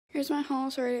Here's my haul.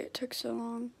 Sorry it took so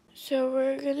long. So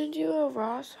we're gonna do a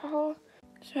Ross haul.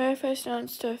 Sorry if I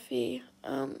sound stuffy.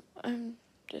 I'm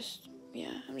just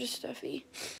stuffy.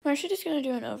 We're actually just gonna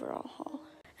do an overall haul.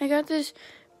 I got this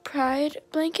Pride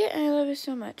blanket and I love it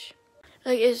so much.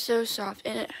 Like, it's so soft,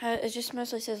 and it just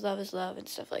mostly says love is love and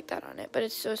stuff like that on it, but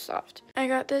it's so soft. I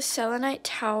got this selenite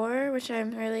tower, which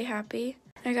I'm really happy.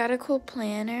 I got a cool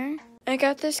planner. I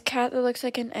got this cat that looks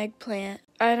like an eggplant.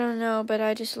 I don't know, but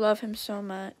I just love him so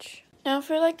much. Now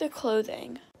for like the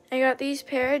clothing. I got these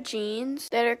pair of jeans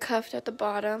that are cuffed at the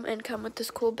bottom and come with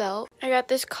this cool belt. I got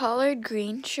this collared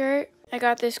green shirt. I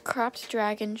got this cropped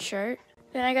dragon shirt.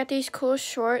 Then I got these cool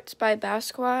shorts by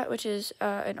Basquiat, which is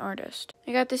an artist.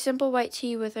 I got this simple white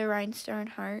tee with a rhinestone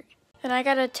heart. Then I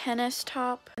got a tennis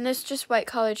top and this just white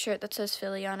collared shirt that says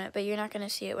Philly on it, but you're not going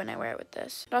to see it when I wear it with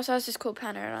this. It also has this cool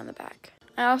pattern on the back.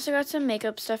 I also got some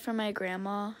makeup stuff from my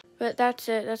grandma. But that's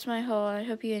it. That's my haul. I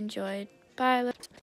hope you enjoyed. Bye.